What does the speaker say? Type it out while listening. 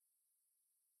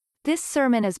This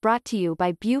sermon is brought to you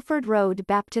by Buford Road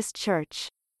Baptist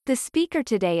Church. The speaker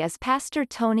today is Pastor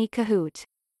Tony Kohout.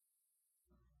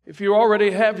 If you already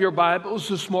have your Bibles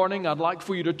this morning, I'd like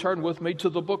for you to turn with me to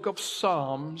the book of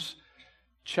Psalms,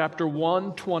 chapter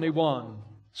 121.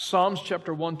 Psalms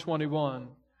chapter 121.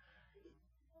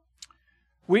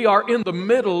 We are in the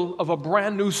middle of a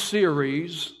brand new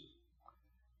series,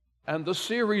 and the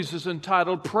series is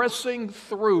entitled Pressing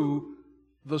Through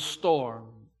the Storm.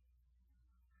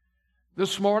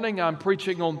 This morning I'm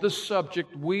preaching on this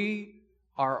subject, we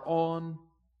are on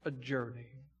a journey.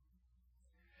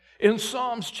 In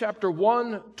Psalms chapter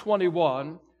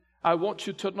 121, I want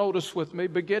you to notice with me,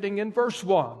 beginning in verse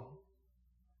 1.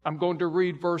 I'm going to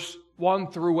read verse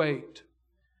 1 through 8.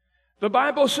 The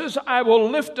Bible says, I will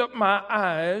lift up my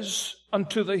eyes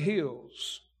unto the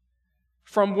hills,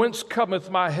 from whence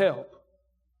cometh my help.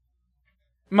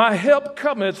 My help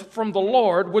cometh from the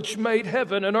Lord, which made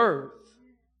heaven and earth.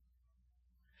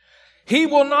 He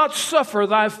will not suffer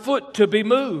thy foot to be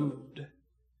moved.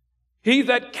 He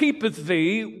that keepeth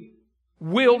thee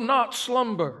will not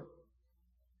slumber.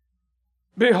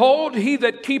 Behold, he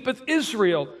that keepeth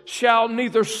Israel shall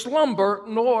neither slumber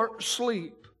nor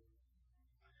sleep.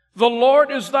 The Lord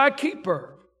is thy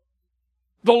keeper.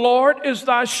 The Lord is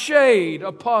thy shade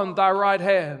upon thy right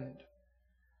hand.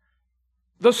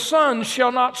 The sun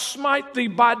shall not smite thee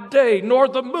by day, nor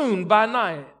the moon by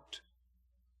night.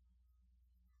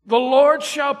 The Lord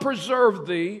shall preserve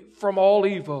thee from all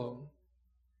evil.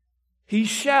 He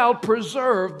shall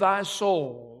preserve thy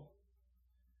soul.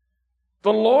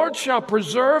 The Lord shall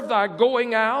preserve thy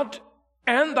going out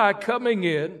and thy coming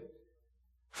in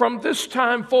from this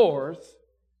time forth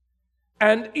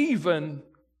and even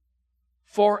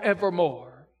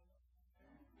forevermore.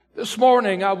 This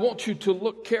morning, I want you to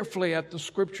look carefully at the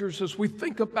scriptures as we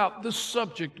think about this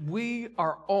subject. We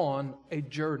are on a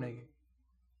journey.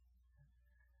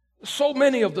 So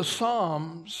many of the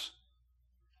Psalms,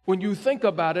 when you think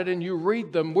about it and you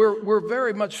read them, we're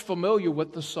very much familiar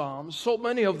with the Psalms. So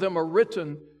many of them are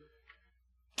written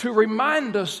to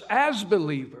remind us as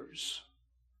believers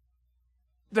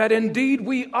that indeed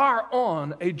we are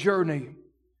on a journey.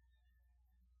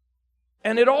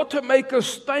 And it ought to make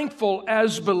us thankful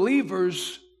as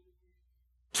believers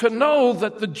to know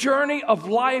that the journey of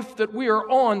life that we are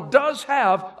on does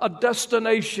have a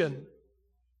destination.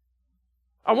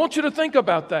 I want you to think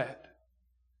about that.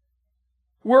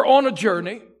 We're on a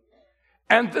journey,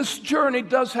 and this journey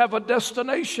does have a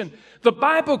destination. The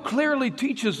Bible clearly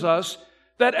teaches us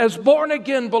that as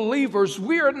born-again believers,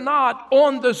 we are not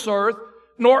on this earth,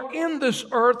 nor in this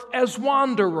earth as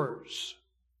wanderers.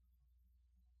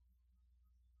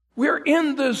 We're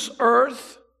in this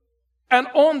earth and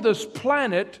on this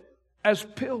planet as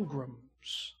pilgrims.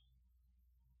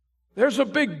 There's a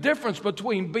big difference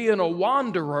between being a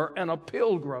wanderer and a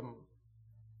pilgrim.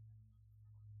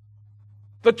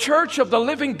 The church of the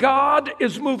living God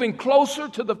is moving closer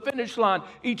to the finish line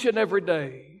each and every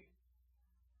day.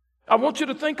 I want you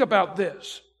to think about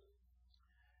this.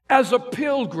 As a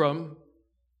pilgrim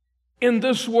in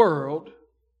this world,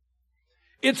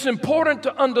 it's important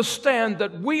to understand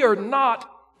that we are not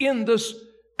in this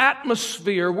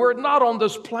atmosphere. We're not on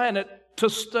this planet to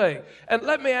stay. And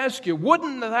let me ask you,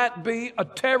 wouldn't that be a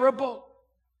terrible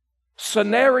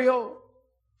scenario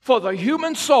for the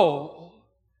human soul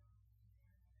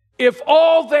if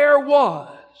all there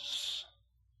was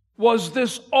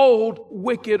this old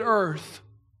wicked earth?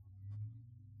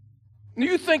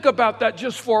 You think about that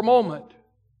just for a moment.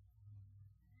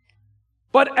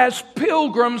 But as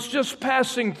pilgrims just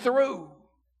passing through,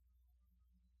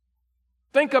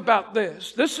 think about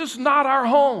this. This is not our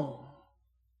home.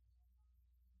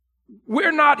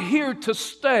 We're not here to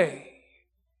stay.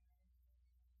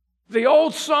 The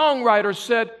old songwriter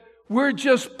said, we're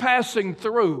just passing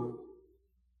through.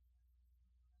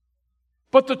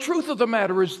 But the truth of the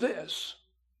matter is this.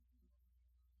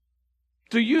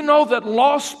 Do you know that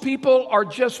lost people are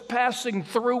just passing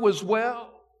through as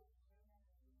well?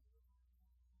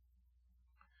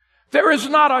 There is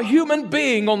not a human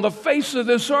being on the face of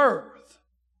this earth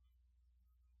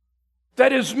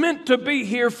that is meant to be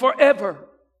here forever.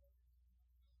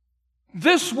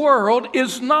 This world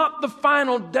is not the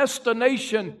final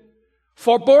destination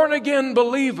for born-again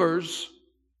believers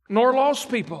nor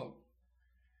lost people.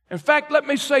 In fact, let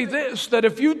me say this, that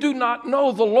if you do not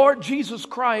know the Lord Jesus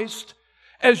Christ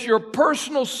as your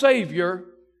personal Savior,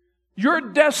 your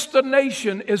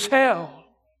destination is hell.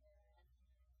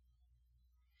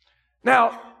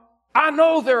 Now, I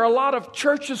know there are a lot of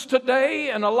churches today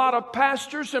and a lot of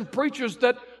pastors and preachers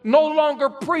that no longer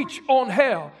preach on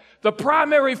hell. The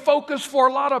primary focus for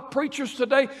a lot of preachers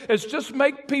today is just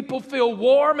make people feel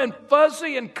warm and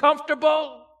fuzzy and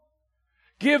comfortable.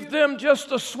 Give them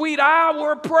just a sweet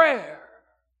hour of prayer.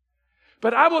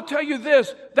 But I will tell you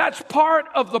this, that's part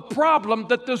of the problem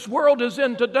that this world is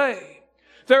in today.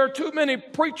 There are too many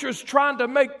preachers trying to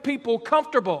make people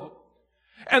comfortable.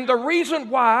 And the reason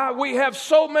why we have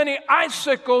so many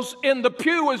icicles in the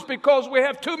pew is because we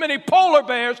have too many polar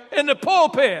bears in the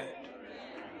pulpit.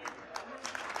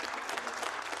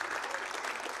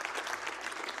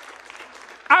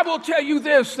 I will tell you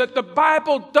this, that the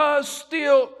Bible does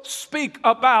still speak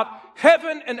about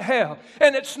heaven and hell.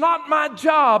 And it's not my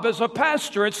job as a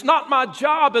pastor, it's not my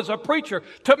job as a preacher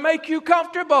to make you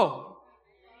comfortable.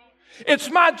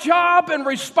 It's my job and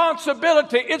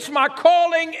responsibility. It's my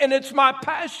calling and it's my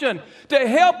passion to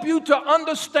help you to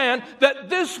understand that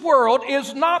this world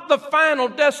is not the final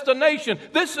destination.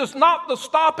 This is not the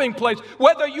stopping place.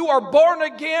 Whether you are born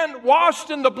again,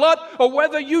 washed in the blood, or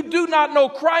whether you do not know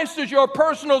Christ as your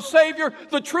personal Savior,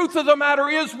 the truth of the matter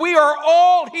is we are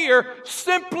all here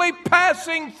simply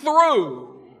passing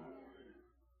through.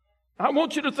 I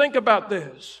want you to think about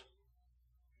this.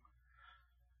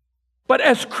 But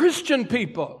as Christian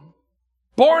people,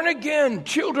 born again,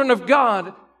 children of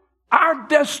God, our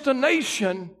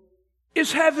destination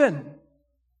is heaven.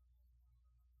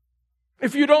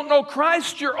 If you don't know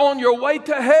Christ, you're on your way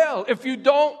to hell. If you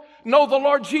don't know the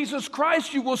Lord Jesus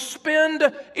Christ, you will spend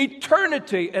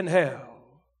eternity in hell.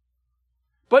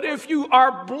 But if you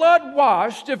are blood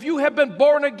washed, if you have been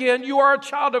born again, you are a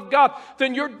child of God,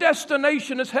 then your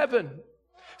destination is heaven.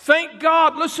 Thank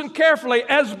God, listen carefully,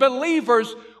 as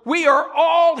believers, we are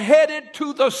all headed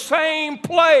to the same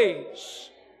place.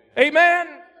 Amen?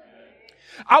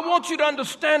 I want you to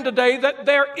understand today that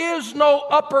there is no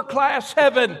upper class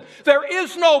heaven. There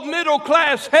is no middle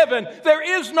class heaven.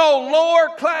 There is no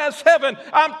lower class heaven.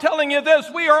 I'm telling you this,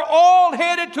 we are all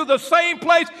headed to the same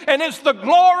place, and it's the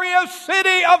glorious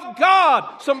city of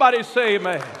God. Somebody say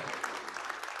amen.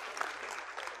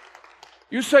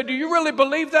 You say, do you really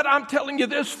believe that? I'm telling you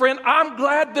this, friend. I'm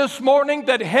glad this morning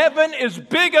that heaven is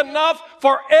big enough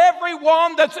for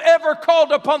everyone that's ever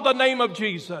called upon the name of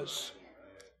Jesus.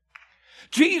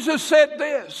 Jesus said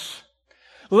this,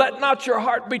 let not your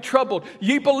heart be troubled.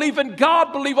 Ye believe in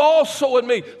God, believe also in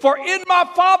me. For in my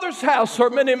Father's house are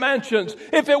many mansions.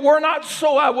 If it were not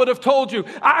so, I would have told you.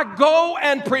 I go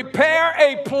and prepare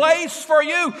a place for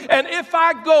you. And if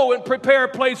I go and prepare a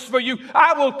place for you,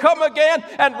 I will come again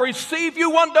and receive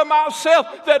you unto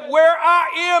myself, that where I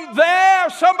am there,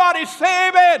 somebody say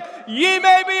amen, ye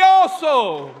may be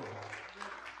also.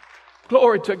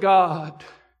 Glory to God.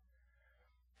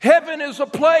 Heaven is a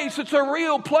place. It's a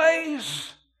real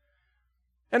place.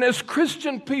 And as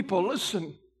Christian people,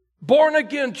 listen, born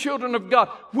again children of God,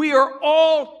 we are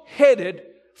all headed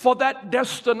for that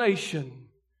destination.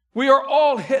 We are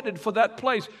all headed for that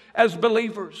place as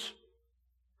believers.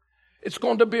 It's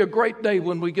going to be a great day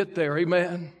when we get there,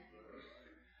 amen.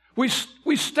 We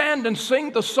stand and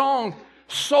sing the song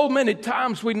so many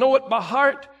times. We know it by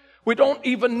heart. We don't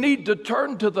even need to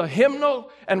turn to the hymnal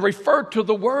and refer to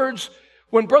the words.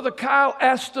 When Brother Kyle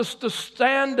asked us to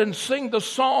stand and sing the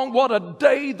song, what a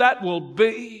day that will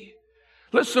be.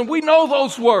 Listen, we know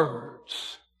those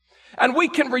words, and we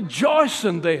can rejoice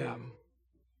in them.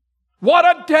 What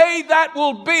a day that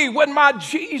will be when my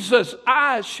Jesus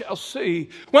I shall see,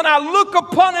 when I look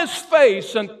upon his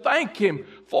face and thank him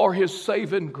for his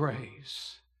saving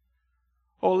grace.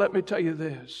 Oh, let me tell you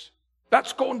this.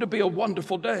 That's going to be a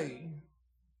wonderful day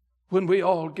when we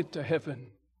all get to heaven.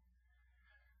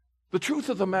 The truth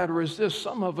of the matter is this,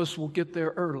 some of us will get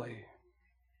there early,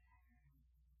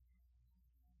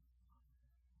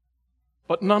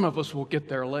 but none of us will get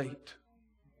there late.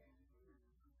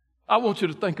 I want you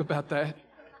to think about that.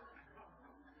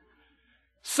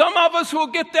 Some of us will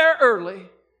get there early,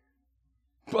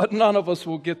 but none of us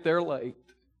will get there late.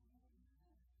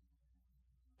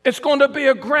 It's going to be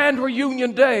a grand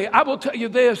reunion day. I will tell you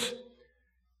this,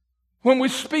 when we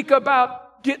speak about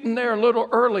getting there a little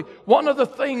early, one of the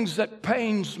things that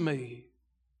pains me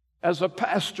as a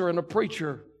pastor and a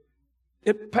preacher,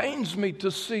 it pains me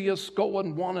to see us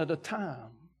going one at a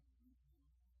time.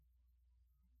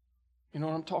 You know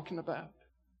what I'm talking about?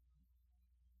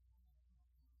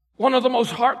 One of the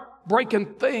most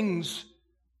heartbreaking things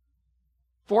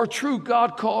for a true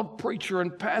God-called preacher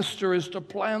and pastor is to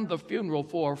plan the funeral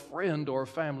for a friend or a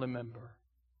family member.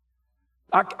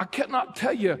 I cannot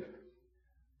tell you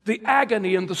the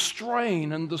agony and the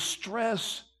strain and the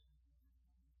stress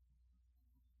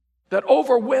that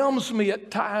overwhelms me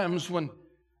at times when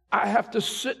I have to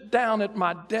sit down at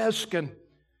my desk and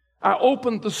I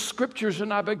opened the scriptures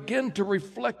and I began to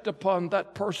reflect upon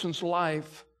that person's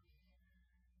life.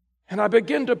 And I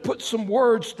began to put some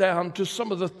words down to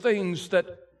some of the things that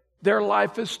their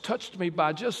life has touched me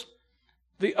by. Just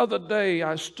the other day,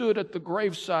 I stood at the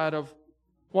graveside of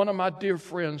one of my dear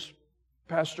friends,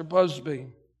 Pastor Busby.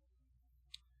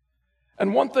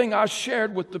 And one thing I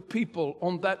shared with the people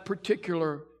on that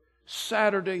particular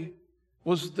Saturday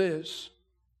was this: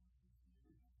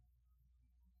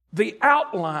 the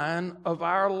outline of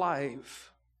our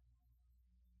life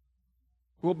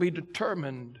will be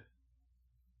determined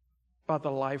by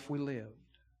the life we lived.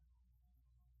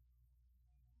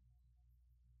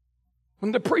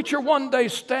 When the preacher one day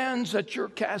stands at your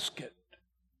casket,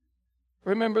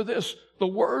 remember this: the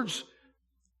words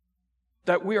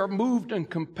that we are moved and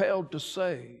compelled to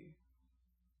say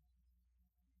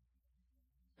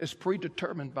is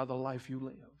predetermined by the life you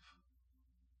live.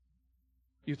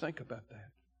 You think about that.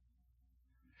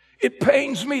 It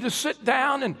pains me to sit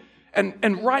down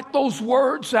and write those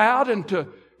words out and to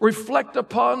reflect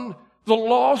upon the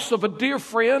loss of a dear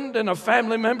friend and a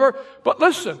family member. But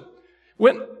listen,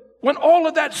 when all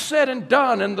of that's said and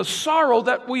done and the sorrow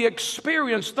that we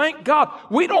experience, thank God,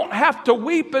 we don't have to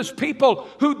weep as people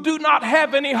who do not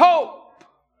have any hope.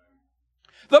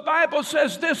 The Bible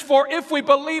says this: for if we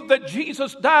believe that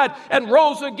Jesus died and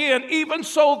rose again, even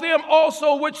so them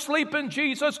also which sleep in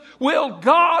Jesus will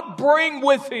God bring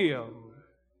with Him.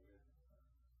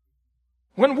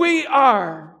 When we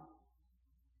are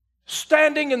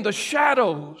standing in the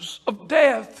shadows of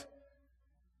death,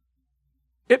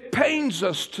 it pains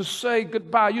us to say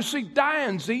goodbye. You see,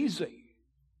 dying's easy,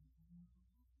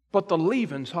 but the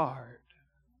leaving's hard.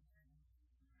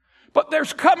 But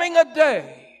there's coming a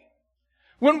day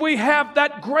when we have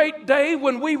that great day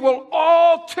when we will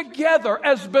all together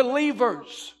as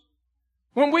believers,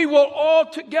 when we will all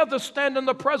together stand in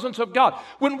the presence of God,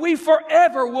 when we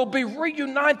forever will be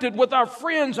reunited with our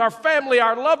friends, our family,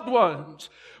 our loved ones.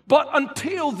 But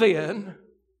until then,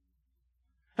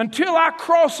 until our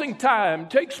crossing time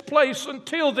takes place,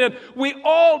 until then, we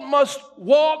all must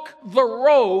walk the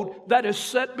road that is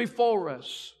set before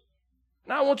us.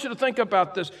 Now, I want you to think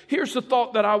about this. Here's the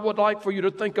thought that I would like for you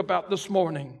to think about this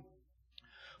morning.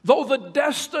 Though the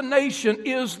destination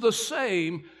is the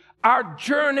same, our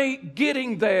journey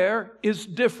getting there is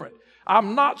different.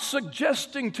 I'm not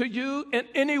suggesting to you in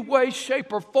any way,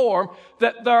 shape, or form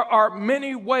that there are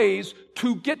many ways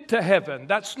to get to heaven.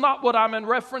 That's not what I'm in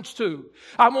reference to.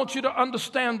 I want you to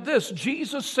understand this.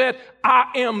 Jesus said,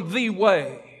 I am the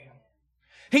way.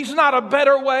 He's not a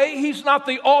better way. He's not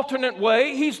the alternate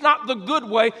way. He's not the good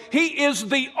way. He is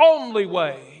the only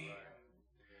way.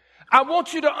 I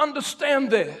want you to understand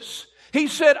this. He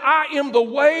said, I am the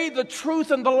way, the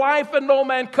truth, and the life, and no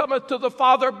man cometh to the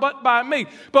Father but by me.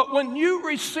 But when you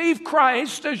receive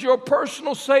Christ as your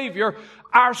personal Savior,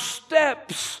 our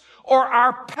steps or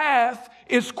our path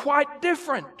is quite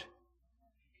different.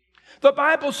 The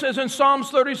Bible says in Psalms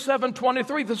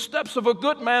 37:23, the steps of a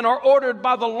good man are ordered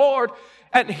by the Lord,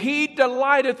 and He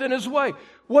delighteth in His way.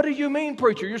 What do you mean,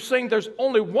 preacher? You're saying there's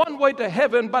only one way to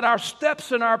heaven, but our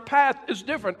steps and our path is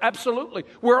different. Absolutely.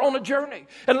 We're on a journey.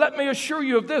 And let me assure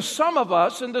you of this. Some of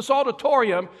us in this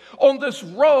auditorium, on this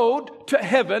road to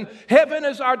heaven, heaven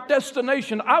is our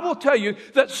destination. I will tell you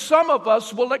that some of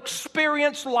us will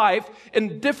experience life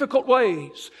in difficult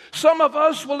ways. Some of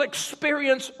us will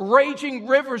experience raging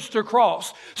rivers to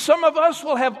cross. Some of us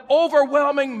will have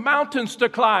overwhelming mountains to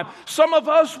climb. Some of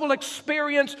us will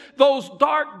experience those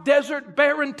dark desert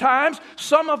barren times.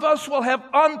 Some of us will have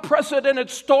unprecedented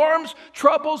storms,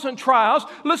 troubles, and trials.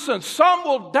 Listen, some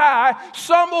will die.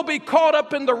 Some will be caught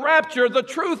up in the rapture. The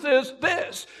truth is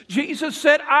this. Jesus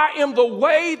said, I am the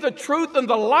way, the truth, and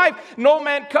the life. No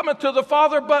man cometh to the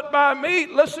Father but by me.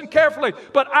 Listen carefully.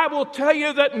 But I will tell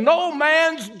you that no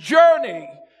man's journey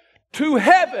to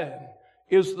heaven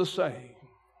is the same.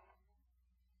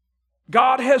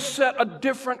 God has set a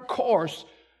different course.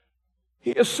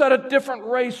 He has set a different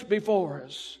race before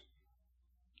us.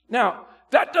 Now,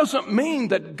 that doesn't mean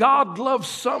that God loves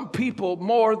some people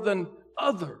more than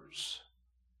others.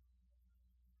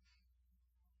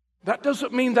 That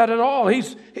doesn't mean that at all.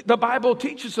 The Bible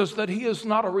teaches us that He is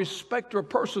not a respecter of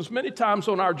persons. Many times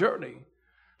on our journey,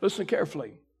 listen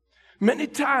carefully, many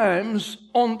times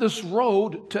on this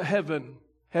road to heaven,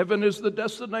 heaven is the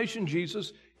destination,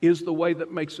 Jesus is the way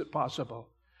that makes it possible.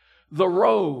 The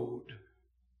road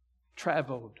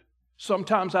traveled,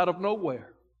 sometimes out of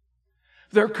nowhere.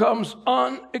 There comes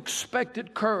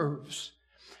unexpected curves,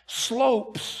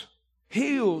 slopes,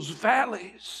 hills,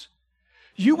 valleys.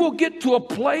 You will get to a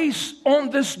place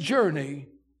on this journey,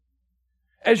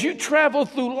 As you travel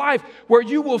through life, where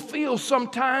you will feel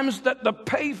sometimes that the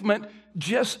pavement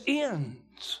just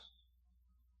ends.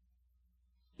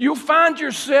 You'll find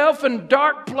yourself in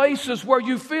dark places where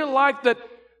you feel like that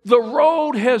the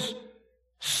road has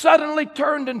suddenly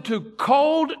turned into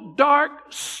cold, dark,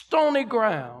 stony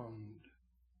ground.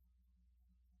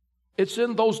 It's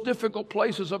in those difficult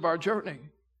places of our journey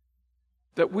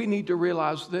that we need to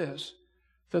realize this,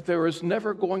 that there is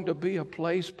never going to be a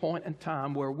place, point, and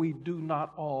time where we do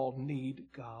not all need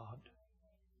God.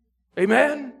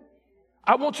 Amen?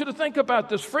 I want you to think about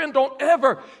this. Friend, don't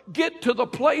ever get to the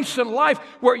place in life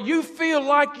where you feel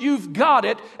like you've got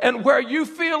it and where you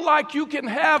feel like you can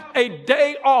have a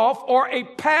day off or a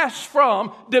pass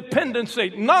from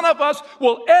dependency. None of us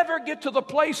will ever get to the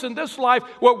place in this life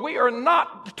where we are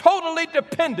not totally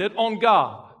dependent on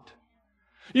God.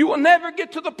 You will never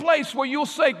get to the place where you'll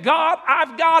say, God,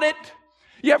 I've got it.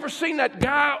 You ever seen that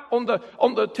guy on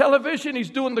the television? He's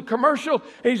doing the commercial.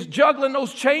 He's juggling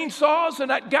those chainsaws,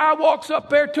 and that guy walks up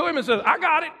there to him and says, I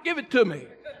got it. Give it to me.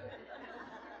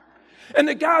 And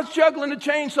the guy's juggling the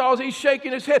chainsaws. He's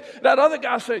shaking his head. That other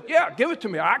guy said, yeah, give it to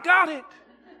me. I got it.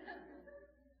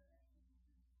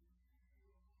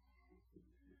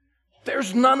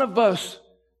 There's none of us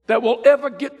that will ever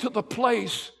get to the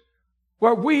place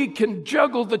where we can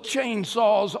juggle the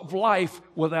chainsaws of life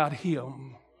without Him.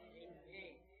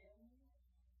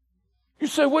 You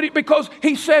say, what? Because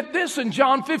He said this in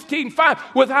John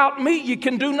 15:5, without me you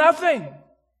can do nothing.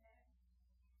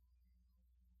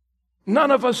 None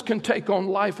of us can take on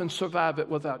life and survive it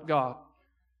without God.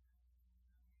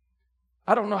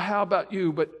 I don't know how about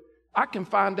you, but I can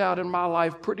find out in my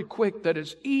life pretty quick that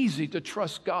it's easy to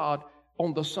trust God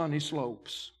on the sunny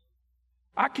slopes.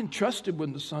 I can trust Him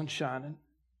when the sun's shining.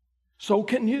 So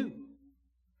can you.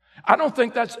 I don't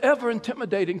think that's ever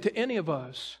intimidating to any of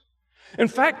us. In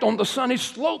fact, on the sunny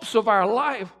slopes of our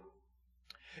life,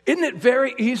 isn't it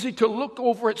very easy to look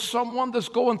over at someone that's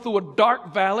going through a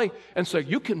dark valley and say,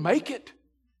 you can make it.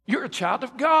 You're a child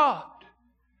of God.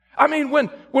 I mean, when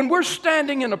we're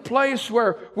standing in a place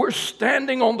where we're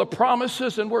standing on the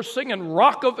promises and we're singing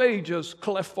Rock of Ages,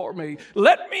 cleft for me,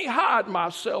 let me hide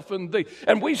myself in thee.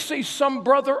 And we see some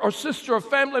brother or sister or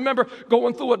family member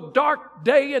going through a dark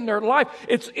day in their life.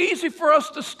 It's easy for us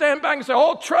to stand back and say,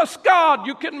 oh, trust God,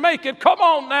 you can make it. Come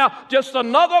on now, just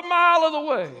another mile of the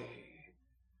way.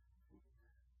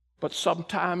 But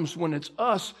sometimes when it's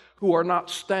us who are not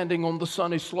standing on the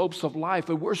sunny slopes of life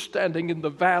and we're standing in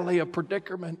the valley of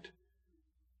predicament,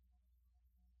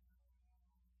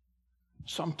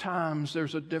 sometimes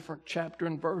there's a different chapter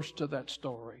and verse to that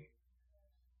story,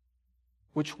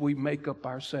 which we make up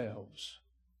ourselves.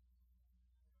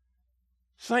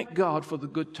 Thank God for the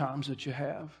good times that you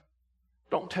have.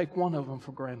 Don't take one of them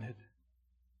for granted.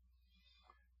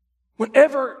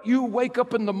 Whenever you wake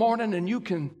up in the morning and you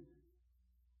can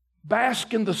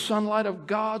bask in the sunlight of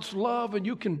God's love, and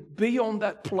you can be on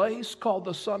that place called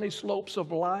the sunny slopes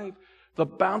of life. The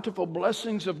bountiful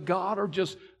blessings of God are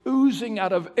just oozing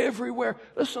out of everywhere.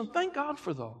 Listen, thank God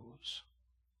for those.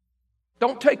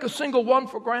 Don't take a single one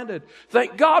for granted.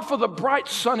 Thank God for the bright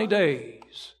sunny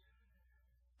days.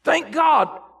 Thank God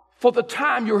for the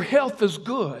time your health is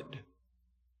good.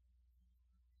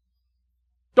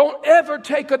 Don't ever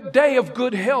take a day of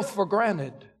good health for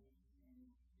granted.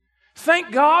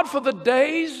 Thank God for the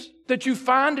days that you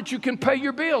find that you can pay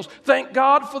your bills. Thank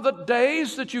God for the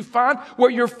days that you find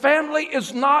where your family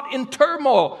is not in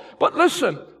turmoil. But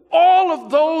listen, all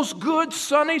of those good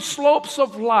sunny slopes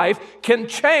of life can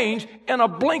change in a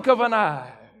blink of an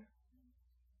eye.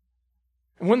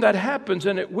 And when that happens,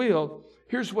 and it will,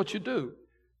 here's what you do.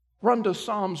 Run to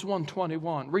Psalms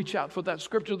 121. Reach out for that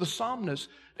scripture. The psalmist,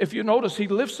 if you notice, he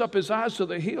lifts up his eyes to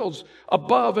the hills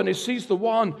above and he sees the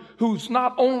one who's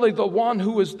not only the one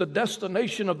who is the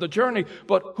destination of the journey,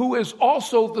 but who is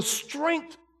also the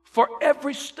strength for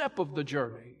every step of the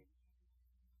journey.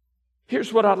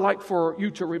 Here's what I'd like for you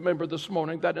to remember this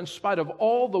morning, that in spite of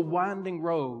all the winding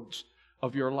roads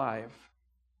of your life,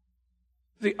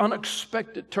 the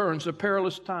unexpected turns, the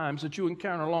perilous times that you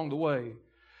encounter along the way,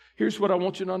 here's what I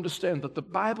want you to understand, that the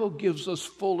Bible gives us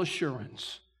full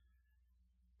assurance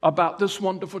about this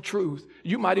wonderful truth.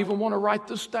 You might even want to write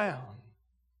this down.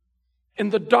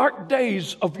 In the dark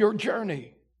days of your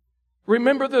journey,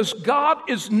 remember this: God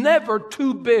is never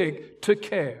too big to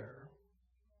care.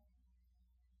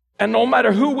 And no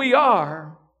matter who we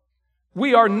are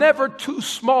never too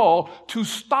small to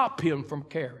stop Him from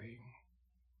caring.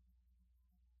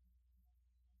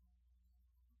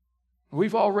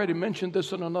 We've already mentioned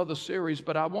this in another series,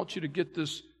 but I want you to get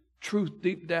this truth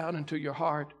deep down into your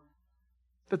heart,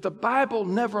 that the Bible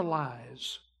never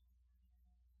lies.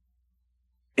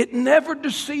 It never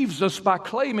deceives us by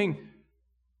claiming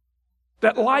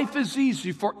that life is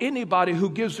easy for anybody who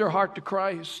gives their heart to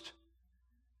Christ.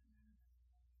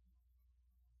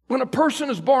 When a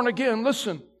person is born again,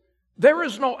 listen, there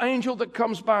is no angel that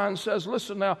comes by and says,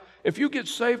 listen now, if you get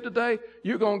saved today,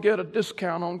 you're going to get a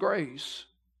discount on grace.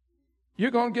 You're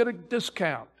going to get a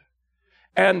discount.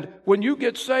 And when you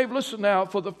get saved, listen now,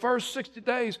 for the first 60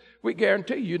 days, we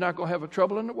guarantee you're not going to have a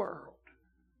trouble in the world.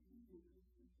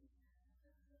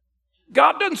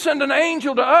 God doesn't send an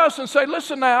angel to us and say,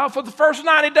 listen now, for the first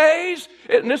 90 days,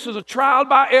 and this is a trial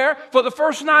by air, for the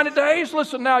first 90 days,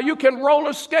 listen now, you can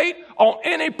roller skate on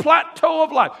any plateau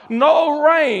of life. No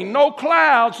rain, no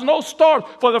clouds, no storms.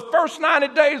 For the first 90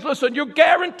 days, listen, you're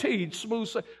guaranteed smooth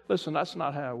sailing. Listen, that's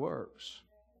not how it works.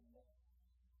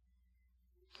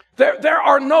 There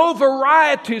are no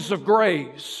varieties of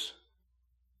grace.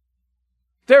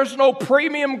 There's no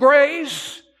premium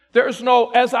grace. There's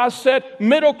no, as I said,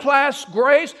 middle class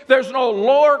grace. There's no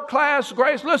lower class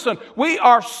grace. Listen, we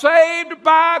are saved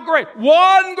by grace.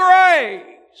 One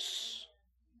grace.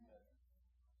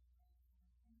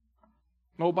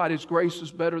 Nobody's grace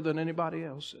is better than anybody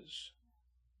else's.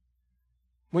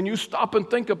 When you stop and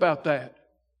think about that,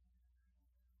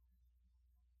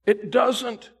 it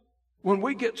doesn't, when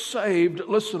we get saved,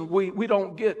 listen, we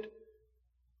don't get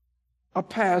a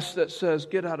pass that says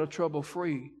get out of trouble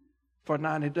free for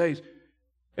 90 days.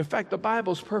 In fact, the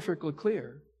Bible's perfectly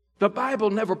clear. The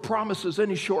Bible never promises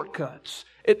any shortcuts.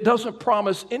 It doesn't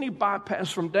promise any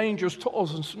bypass from dangers,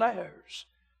 toils, and snares.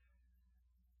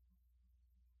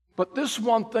 But this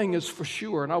one thing is for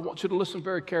sure, and I want you to listen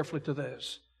very carefully to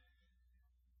this.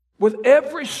 With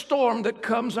every storm that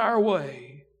comes our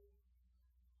way,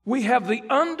 we have the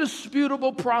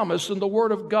undisputable promise in the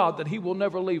Word of God that He will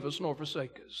never leave us nor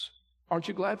forsake us. Aren't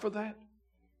you glad for that?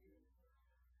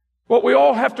 What we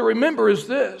all have to remember is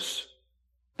this,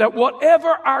 that whatever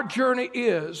our journey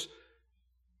is,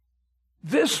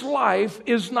 this life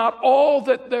is not all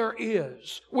that there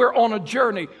is. We're on a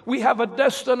journey. We have a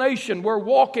destination. We're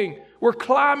walking. We're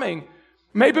climbing.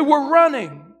 Maybe we're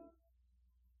running.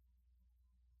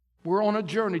 We're on a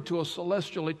journey to a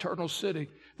celestial, eternal city.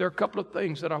 There are a couple of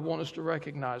things that I want us to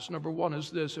recognize. Number one is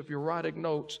this, if you're writing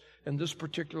notes in this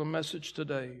particular message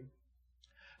today,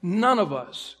 none of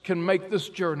us can make this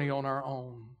journey on our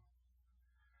own.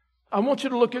 I want you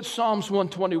to look at Psalms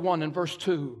 121 and verse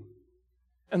 2.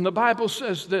 And the Bible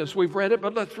says this. We've read it,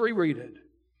 but let's reread it.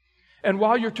 And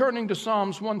while you're turning to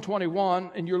Psalms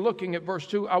 121 and you're looking at verse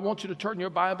 2, I want you to turn your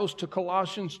Bibles to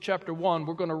Colossians chapter 1.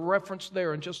 We're going to reference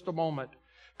there in just a moment.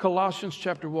 Colossians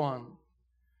chapter 1.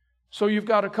 So you've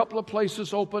got a couple of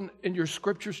places open in your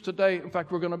scriptures today. In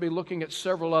fact, we're going to be looking at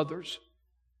several others.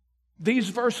 These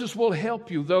verses will help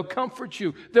you. They'll comfort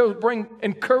you. They'll bring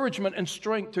encouragement and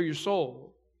strength to your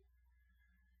soul.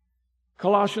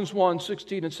 Colossians 1,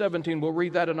 16 and 17, we'll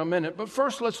read that in a minute. But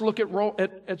first, let's look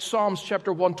at Psalms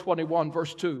chapter 121,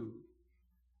 verse 2.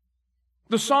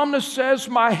 The psalmist says,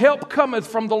 my help cometh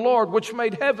from the Lord, which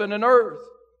made heaven and earth.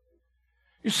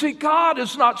 You see, God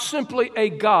is not simply a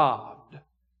God.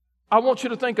 I want you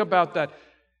to think about that.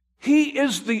 He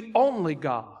is the only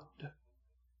God.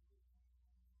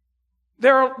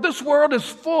 This world is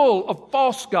full of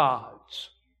false gods.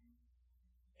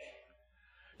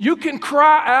 You can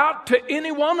cry out to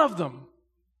any one of them,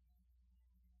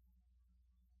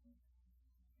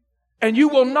 and you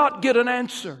will not get an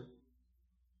answer.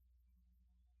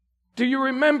 Do you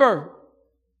remember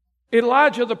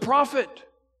Elijah the prophet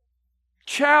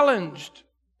challenged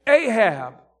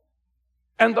Ahab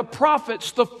and the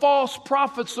prophets, the false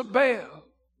prophets of Baal?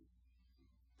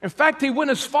 In fact, he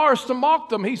went as far as to mock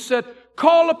them. He said,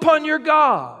 call upon your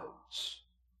gods.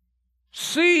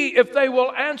 See if they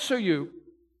will answer you.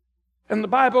 And the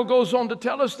Bible goes on to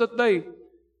tell us that they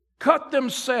cut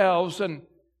themselves and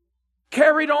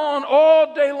carried on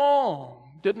all day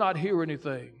long, did not hear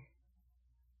anything.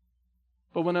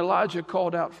 But when Elijah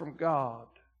called out from God,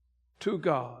 to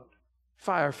God,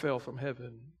 fire fell from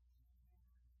heaven.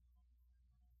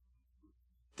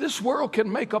 This world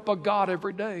can make up a God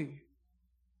every day.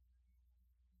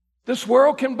 This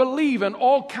world can believe in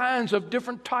all kinds of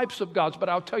different types of gods, but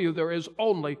I'll tell you, there is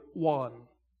only one.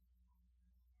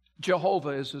 Jehovah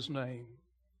is His name.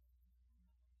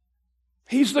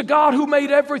 He's the God who made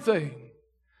everything.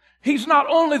 He's not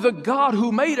only the God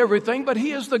who made everything, but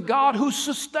He is the God who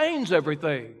sustains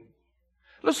everything.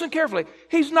 Listen carefully.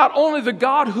 He's not only the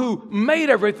God who made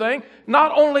everything,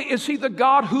 not only is He the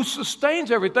God who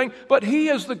sustains everything, but He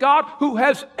is the God who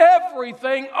has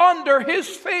everything under His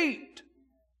feet.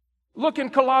 Look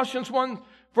in Colossians 1,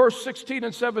 verse 16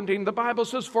 and 17. The Bible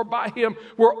says, for by Him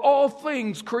were all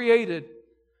things created,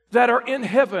 that are in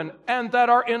heaven and that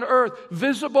are in earth,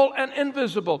 visible and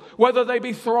invisible, whether they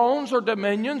be thrones or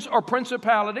dominions or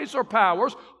principalities or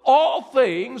powers, all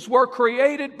things were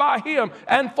created by Him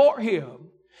and for Him.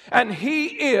 And He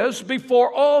is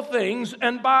before all things,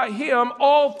 and by Him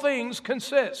all things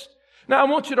consist. Now I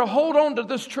want you to hold on to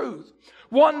this truth.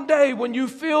 One day when you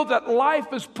feel that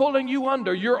life is pulling you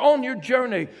under, you're on your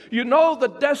journey, you know the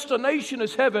destination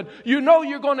is heaven, you know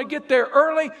you're going to get there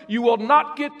early, you will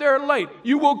not get there late.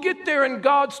 You will get there in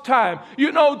God's time.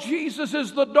 You know Jesus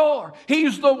is the door.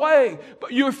 He's the way.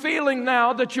 But you're feeling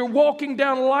now that you're walking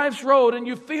down life's road and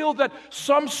you feel that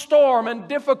some storm and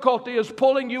difficulty is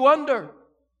pulling you under.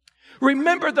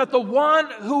 Remember that the one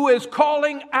who is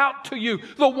calling out to you,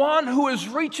 the one who is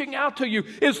reaching out to you,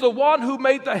 is the one who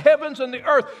made the heavens and the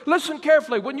earth. Listen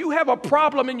carefully. When you have a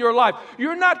problem in your life,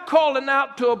 you're not calling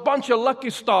out to a bunch of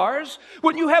lucky stars.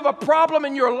 When you have a problem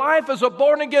in your life as a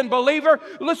born-again believer,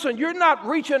 listen, you're not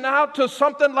reaching out to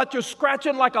something like you're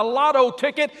scratching like a lotto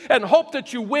ticket and hope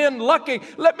that you win lucky.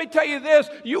 Let me tell you this,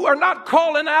 you are not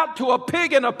calling out to a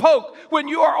pig in a poke when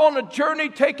you are on a journey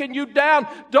taking you down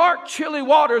dark, chilly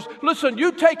waters. Listen,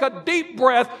 you take a deep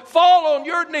breath, fall on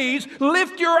your knees,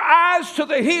 lift your eyes to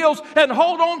the hills, and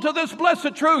hold on to this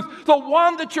blessed truth. The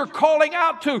one that you're calling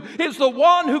out to is the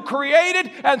one who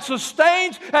created and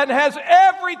sustains and has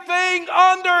everything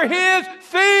under His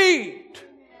feet.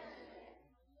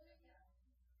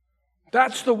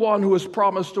 That's the one who has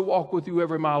promised to walk with you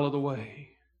every mile of the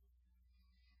way.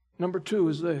 Number 2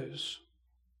 is this.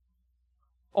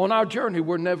 On our journey,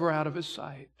 we're never out of His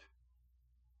sight.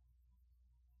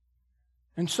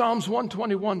 In Psalms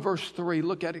 121, verse 3,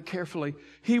 look at it carefully.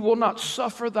 He will not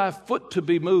suffer thy foot to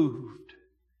be moved.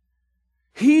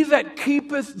 He that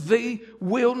keepeth thee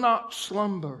will not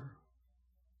slumber.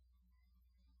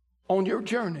 On your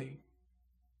journey,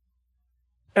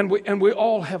 and we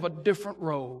all have a different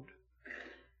road.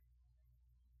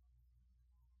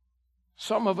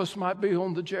 Some of us might be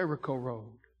on the Jericho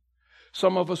road.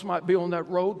 Some of us might be on that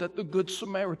road that the Good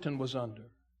Samaritan was under.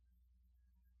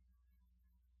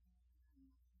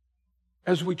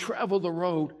 As we travel the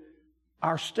road,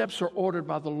 our steps are ordered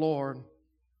by the Lord.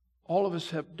 All of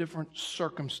us have different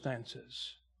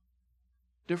circumstances,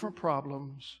 different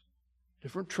problems,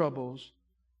 different troubles,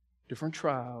 different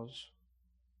trials.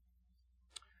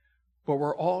 But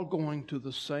we're all going to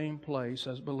the same place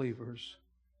as believers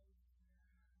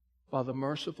by the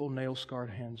merciful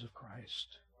nail-scarred hands of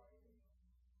Christ.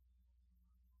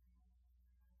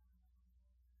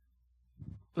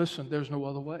 Listen, there's no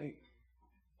other way.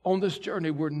 On this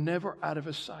journey, we're never out of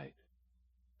His sight.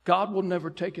 God will never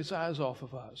take His eyes off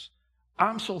of us.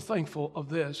 I'm so thankful of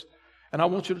this. And I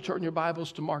want you to turn your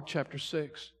Bibles to Mark chapter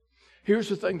 6. Here's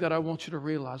the thing that I want you to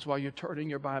realize while you're turning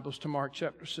your Bibles to Mark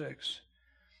chapter 6.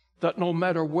 That no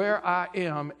matter where I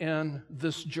am in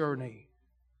this journey,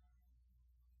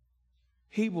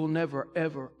 He will never,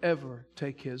 ever, ever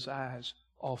take His eyes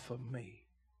off of me.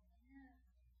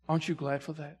 Aren't you glad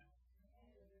for that?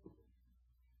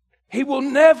 He will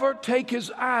never take His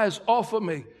eyes off of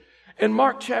me. In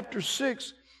Mark chapter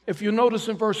 6, if you notice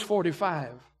in verse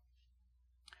 45,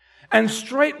 and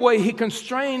straightway He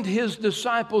constrained His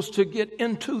disciples to get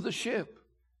into the ship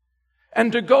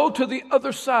and to go to the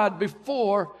other side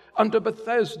before unto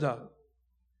Bethesda,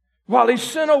 while He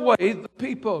sent away the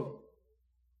people.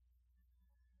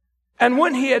 And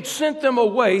when He had sent them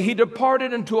away, He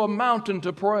departed into a mountain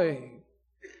to pray.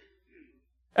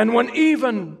 And when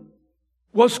even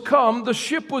was come, the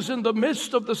ship was in the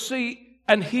midst of the sea,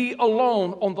 and He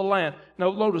alone on the land.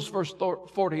 Now notice verse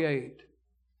 48.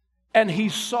 And He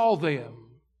saw them.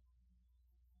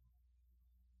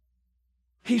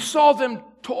 He saw them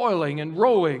toiling and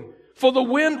rowing, for the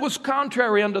wind was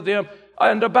contrary unto them.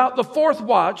 And about the 4th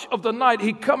watch of the night,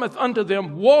 He cometh unto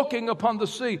them, walking upon the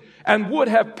sea, and would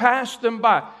have passed them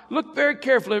by. Look very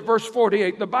carefully at verse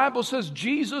 48. The Bible says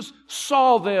Jesus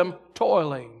saw them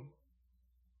toiling.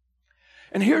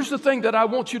 And here's the thing that I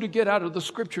want you to get out of the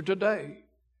Scripture today.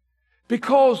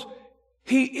 Because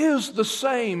He is the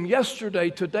same yesterday,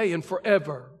 today, and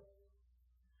forever.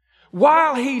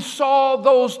 While He saw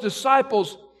those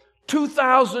disciples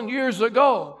 2,000 years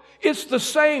ago, it's the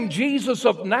same Jesus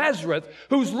of Nazareth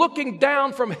who's looking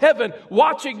down from heaven,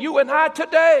 watching you and I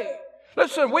today.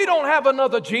 Listen, we don't have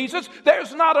another Jesus.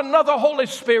 There's not another Holy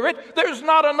Spirit. There's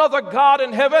not another God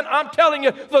in heaven. I'm telling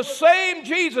you, the same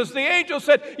Jesus. The angel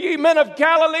said, ye men of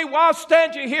Galilee, why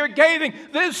stand ye here gazing?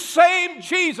 This same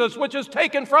Jesus which is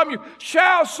taken from you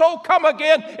shall so come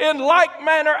again in like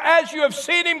manner as you have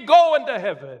seen Him go into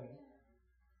heaven.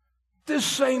 This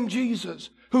same Jesus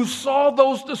who saw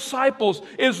those disciples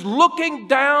is looking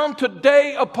down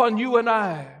today upon you and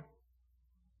I.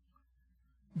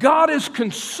 God is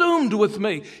consumed with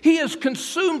me. He is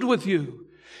consumed with you.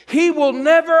 He will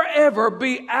never, ever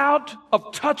be out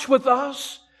of touch with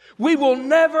us. We will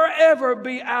never, ever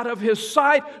be out of His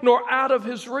sight nor out of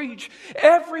His reach.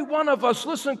 Every one of us,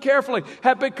 listen carefully,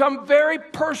 have become very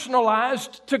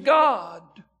personalized to God.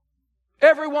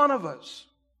 Every one of us.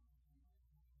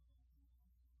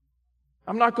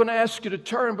 I'm not going to ask you to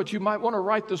turn, but you might want to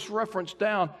write this reference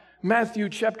down. Matthew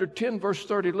chapter 10, verse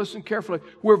 30. Listen carefully.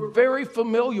 We're very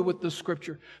familiar with this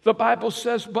scripture. The Bible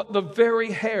says, but the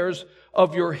very hairs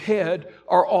of your head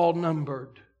are all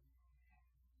numbered.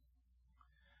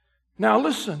 Now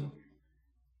listen.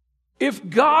 If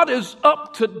God is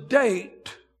up to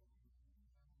date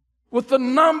with the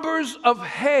numbers of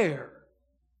hair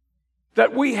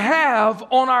that we have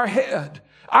on our head,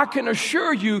 I can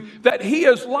assure you that He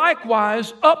is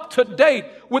likewise up to date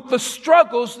with the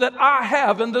struggles that I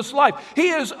have in this life. He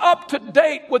is up to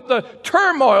date with the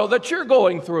turmoil that you're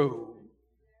going through.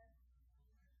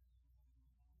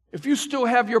 If you still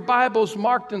have your Bibles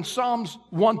marked in Psalms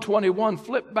 121,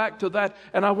 flip back to that,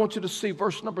 and I want you to see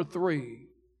verse number 3.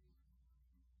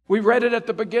 We read it at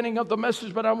the beginning of the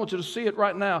message, but I want you to see it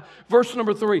right now. Verse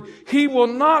number 3. He will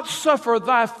not suffer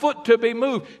thy foot to be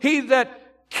moved. He that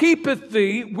keepeth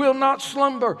thee will not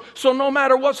slumber. So no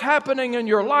matter what's happening in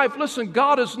your life, listen,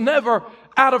 God is never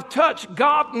out of touch.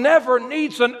 God never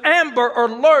needs an amber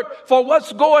alert for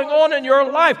what's going on in your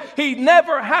life. He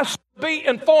never has to be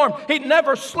informed. He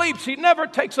never sleeps. He never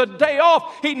takes a day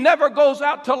off. He never goes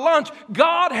out to lunch.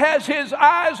 God has His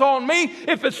eyes on me.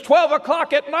 If it's 12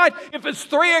 o'clock at night, if it's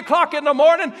 3 o'clock in the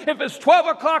morning, if it's 12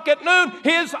 o'clock at noon,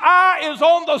 His eye is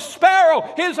on the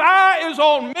sparrow. His eye is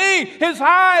on me. His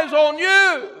eye is on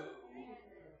you.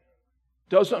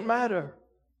 Doesn't matter.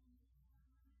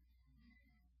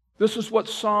 This is what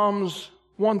Psalms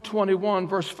 121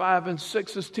 verse 5 and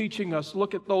 6 is teaching us.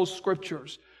 Look at those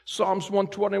scriptures. Psalms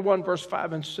 121 verse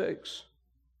 5 and 6.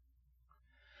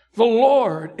 The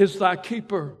Lord is thy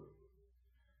keeper.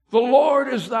 The Lord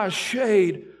is thy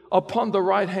shade upon the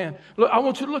right hand. Look, I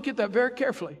want you to look at that very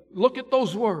carefully. Look at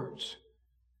those words.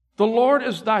 The Lord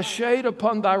is thy shade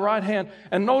upon thy right hand.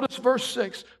 And notice verse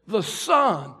 6. The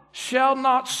sun shall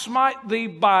not smite thee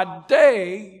by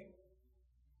day,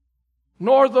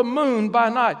 nor the moon by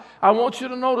night. I want you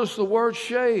to notice the word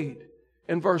shade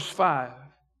in verse 5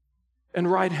 and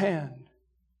right hand.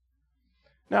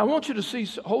 Now I want you to see,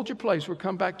 hold your place, we'll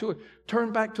come back to it.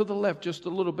 Turn back to the left just a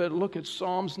little bit. Look at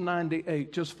Psalms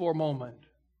 98 just for a moment.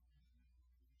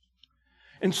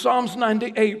 In Psalms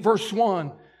 98 verse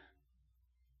 1,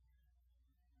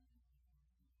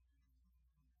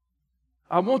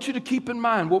 I want you to keep in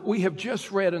mind what we have just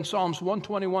read in Psalms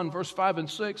 121 verse 5 and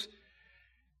 6.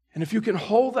 And if you can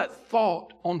hold that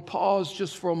thought on pause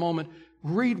just for a moment,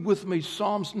 read with me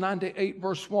Psalms 98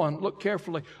 verse 1. Look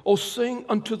carefully. Oh, sing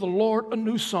unto the Lord a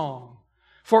new song,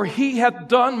 for He hath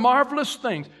done marvelous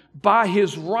things by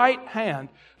His right hand.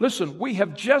 Listen, we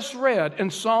have just read in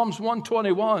Psalms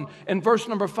 121 and verse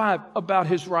number 5 about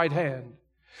His right hand.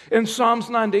 In Psalms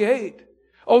 98,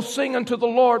 oh, sing unto the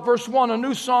Lord, verse 1, a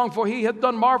new song, for He hath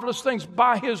done marvelous things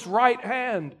by His right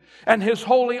hand, and His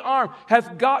holy arm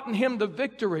hath gotten Him the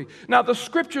victory. Now, the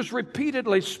Scriptures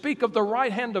repeatedly speak of the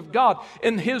right hand of God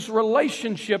in His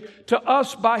relationship to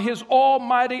us by His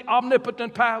almighty,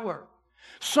 omnipotent power.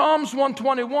 Psalms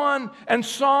 121 and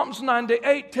Psalms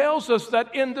 98 tells us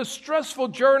that in the stressful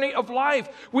journey of life,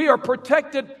 we are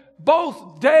protected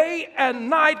both day and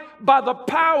night by the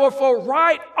powerful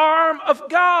right arm of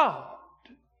God.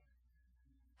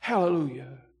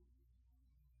 Hallelujah.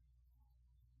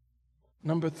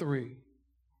 Number 3.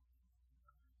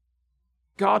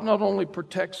 God not only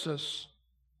protects us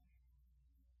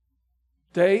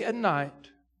day and night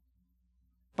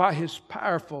by His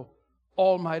powerful,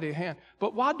 almighty hand.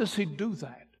 But why does He do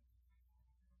that?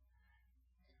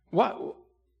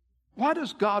 Why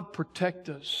does God protect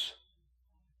us?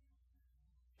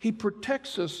 He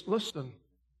protects us, listen,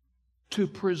 to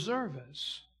preserve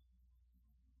us.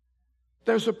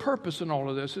 There's a purpose in all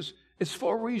of this. It's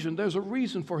for a reason. There's a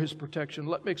reason for His protection.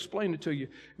 Let me explain it to you.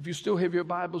 If you still have your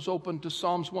Bibles open to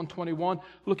Psalms 121,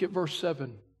 look at verse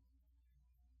 7.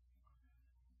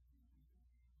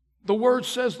 The Word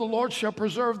says, the Lord shall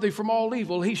preserve thee from all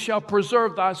evil. He shall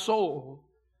preserve thy soul.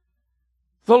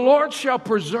 The Lord shall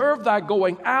preserve thy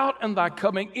going out and thy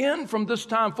coming in from this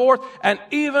time forth and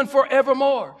even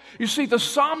forevermore. You see, the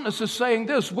psalmist is saying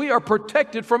this: we are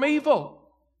protected from evil.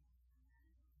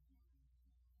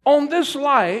 On this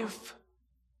life,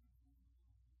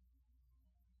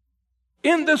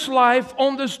 in this life,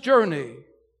 on this journey,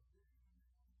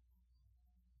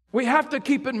 we have to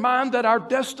keep in mind that our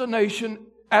destination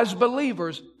as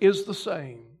believers is the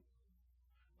same.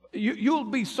 You'll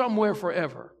be somewhere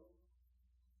forever.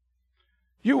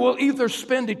 You will either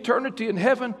spend eternity in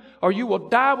heaven or you will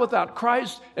die without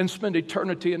Christ and spend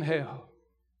eternity in hell.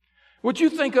 Would you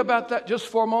think about that just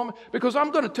for a moment? Because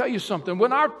I'm going to tell you something.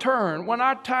 When our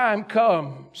time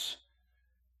comes,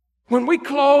 when we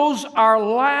close our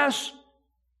last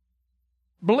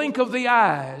blink of the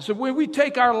eyes, when we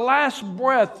take our last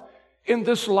breath in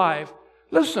this life,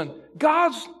 listen,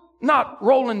 God's not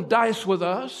rolling dice with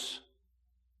us.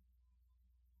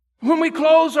 When we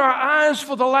close our eyes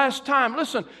for the last time,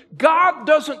 listen, God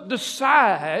doesn't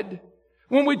decide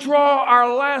when we draw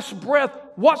our last breath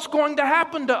what's going to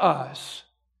happen to us.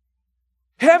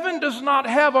 Heaven does not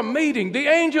have a meeting. The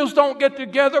angels don't get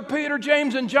together. Peter,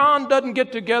 James, and John doesn't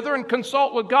get together and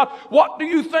consult with God. What do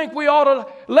you think we ought to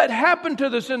let happen to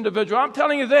this individual? I'm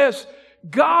telling you this,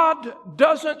 God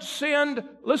doesn't send,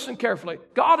 listen carefully,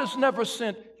 God has never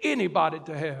sent anybody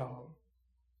to hell.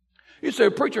 You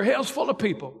say, preacher, hell's full of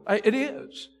people. It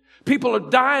is. People are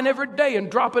dying every day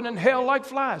and dropping in hell like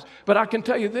flies. But I can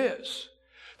tell you this.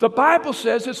 The Bible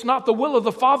says it's not the will of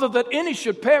the Father that any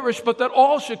should perish, but that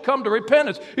all should come to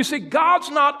repentance. You see, God's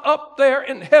not up there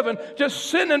in heaven just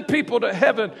sending people to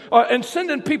heaven and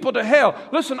sending people to hell.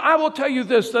 Listen, I will tell you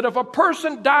this, that if a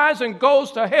person dies and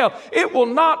goes to hell, it will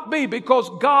not be because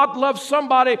God loves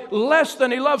somebody less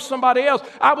than he loves somebody else.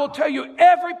 I will tell you,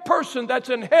 every person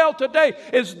that's in hell today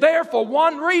is there for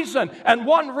one reason and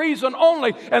one reason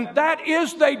only, and that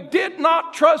is they did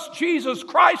not trust Jesus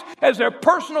Christ as their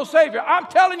personal Savior. I'm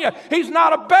telling you, he's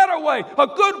not a better way, a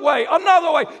good way,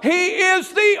 another way. He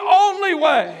is the only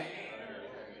way.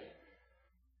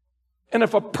 And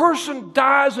if a person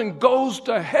dies and goes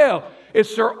to hell,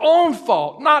 it's their own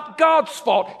fault, not God's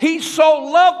fault. He so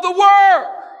loved the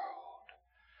world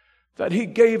that he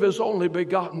gave his only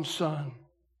begotten Son.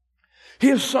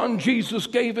 His Son Jesus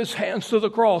gave his hands to the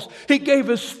cross. He gave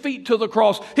his feet to the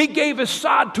cross. He gave his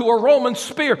side to a Roman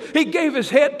spear. He gave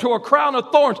his head to a crown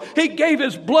of thorns. He gave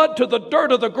his blood to the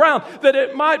dirt of the ground that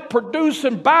it might produce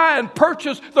and buy and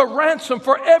purchase the ransom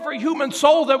for every human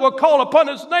soul that will call upon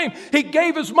his name. He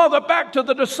gave his mother back to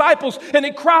the disciples and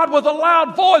he cried with a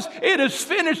loud voice, "It is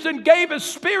finished," and gave his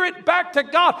spirit back to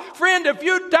God. Friend, if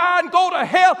you die and go to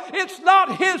hell, it's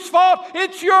not his fault,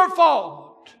 it's your fault.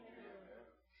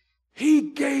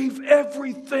 He gave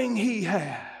everything he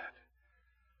had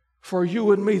for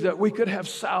you and me that we could have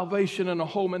salvation and a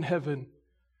home in heaven.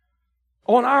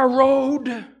 On our road,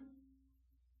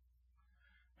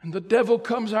 and the devil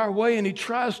comes our way and he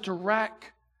tries to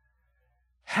wreak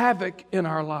havoc in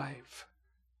our life.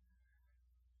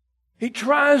 He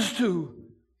tries to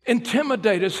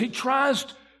intimidate us. He tries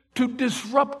to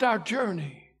disrupt our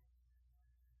journey.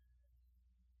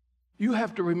 You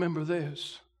have to remember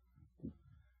this,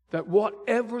 that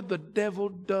whatever the devil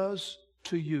does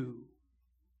to you,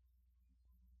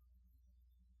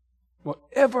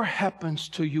 whatever happens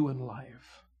to you in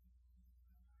life,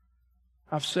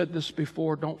 I've said this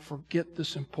before, don't forget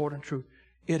this important truth.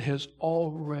 It has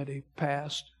already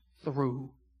passed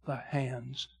through the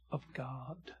hands of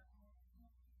God.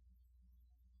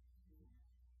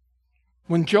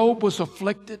 When Job was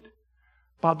afflicted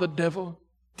by the devil,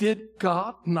 did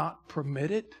God not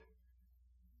permit it?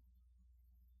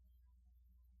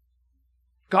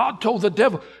 God told the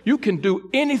devil, you can do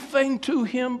anything to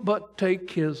him but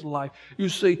take his life. You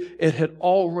see, it had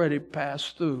already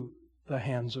passed through the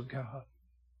hands of God.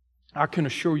 I can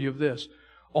assure you of this,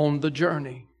 on the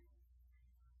journey,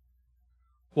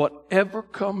 whatever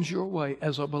comes your way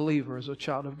as a believer, as a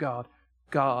child of God,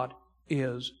 God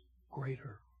is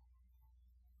greater.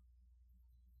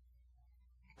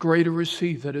 Greater is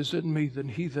He that is in me than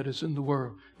he that is in the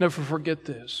world. Never forget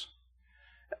this.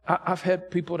 I've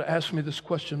had people to ask me this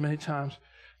question many times.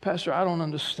 Pastor, I don't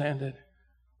understand it.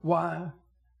 Why?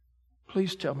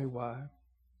 Please tell me why.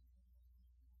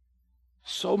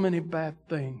 So many bad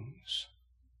things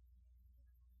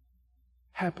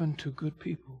happen to good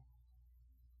people.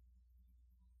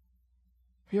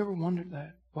 Have you ever wondered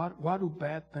that? Why do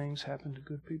bad things happen to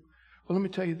good people? Well, let me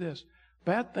tell you this.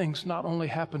 Bad things not only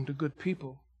happen to good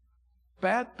people,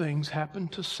 bad things happen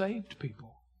to saved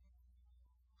people.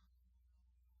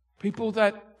 People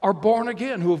that are born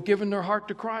again, who have given their heart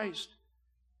to Christ.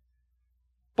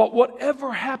 But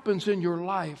whatever happens in your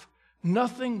life,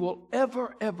 nothing will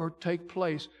ever take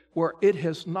place where it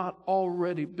has not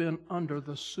already been under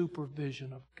the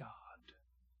supervision of God.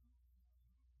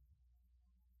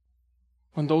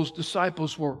 When those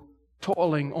disciples were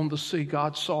toiling on the sea,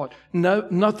 God saw it.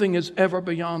 Nothing is ever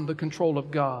beyond the control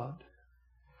of God.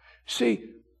 See,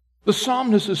 the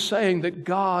psalmist is saying that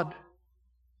God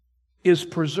is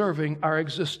preserving our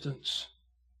existence.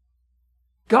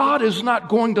 God is not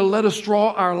going to let us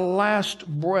draw our last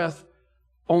breath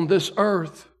on this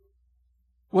earth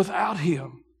without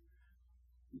Him.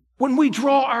 When we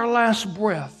draw our last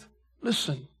breath,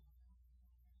 listen,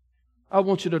 I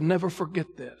want you to never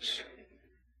forget this.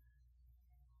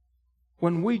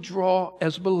 When we draw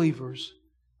as believers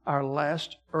our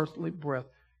last earthly breath,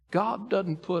 God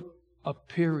doesn't put a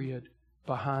period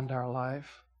behind our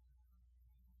life.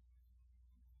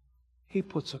 He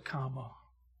puts a comma.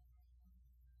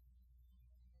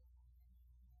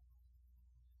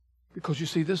 Because you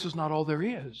see, this is not all there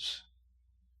is.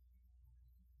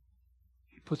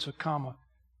 He puts a comma.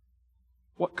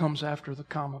 What comes after the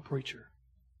comma, preacher?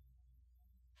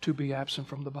 To be absent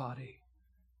from the body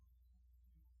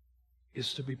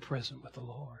is to be present with the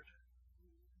Lord.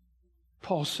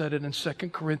 Paul said it in 2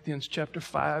 Corinthians chapter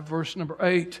 5, verse number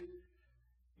 8.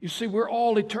 You see, we're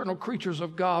all eternal creatures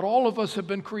of God. All of us have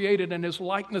been created in His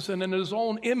likeness and in His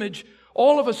own image.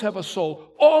 All of us have a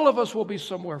soul. All of us will be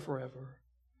somewhere forever.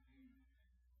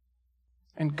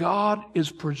 And God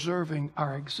is preserving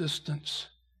our existence.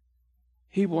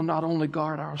 He will not only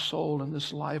guard our soul in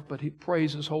this life, but He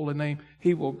praise His holy name.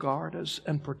 He will guard us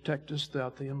and protect us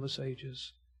throughout the endless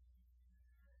ages.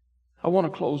 I want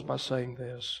to close by saying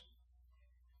this.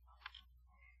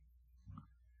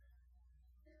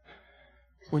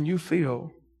 When you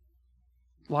feel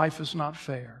life is not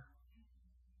fair,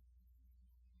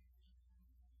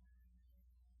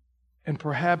 and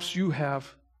perhaps you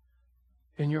have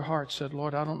in your heart said,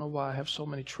 Lord, I don't know why I have so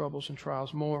many troubles and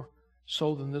trials, more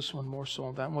so than this one, more so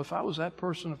than that one. Well, if I was that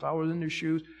person, if I was in their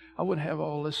shoes, I wouldn't have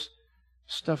all this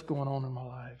stuff going on in my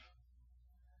life.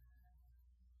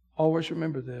 Always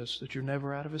remember this, that you're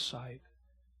never out of His sight.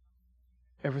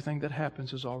 Everything that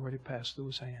happens has already passed through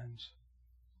His hands.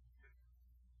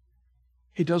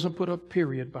 He doesn't put a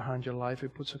period behind your life. He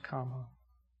puts a comma.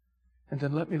 And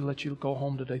then let you go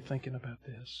home today thinking about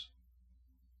this.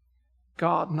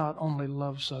 God not only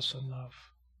loves us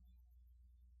enough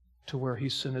to where He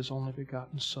sent His only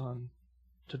begotten Son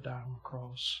to die on the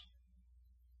cross,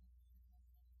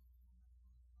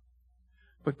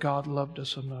 but God loved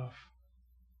us enough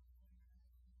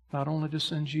not only to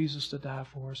send Jesus to die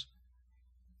for us,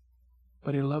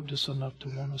 but He loved us enough to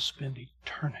want to spend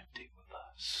eternity with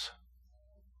us.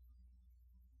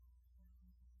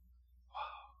 Wow.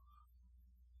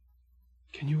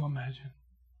 Can you imagine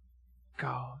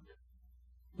God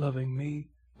loving me,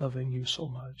 loving you so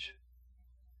much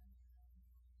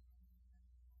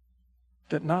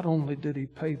that not only did He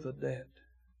pay the debt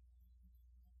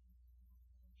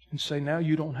and say, now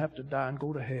you don't have to die and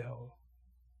go to hell,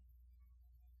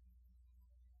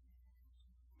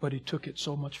 but He took it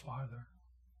so much farther.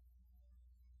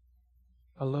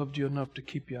 I loved you enough to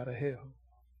keep you out of hell.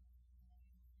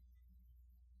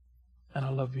 And I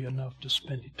love you enough to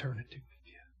spend eternity with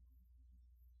you.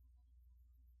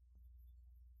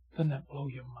 Doesn't that blow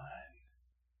your mind?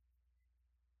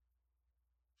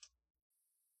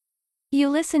 You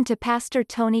listen to Pastor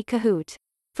Tony Kohout.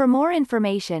 For more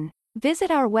information, visit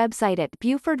our website at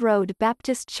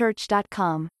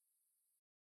BufordRoadBaptistChurch.com.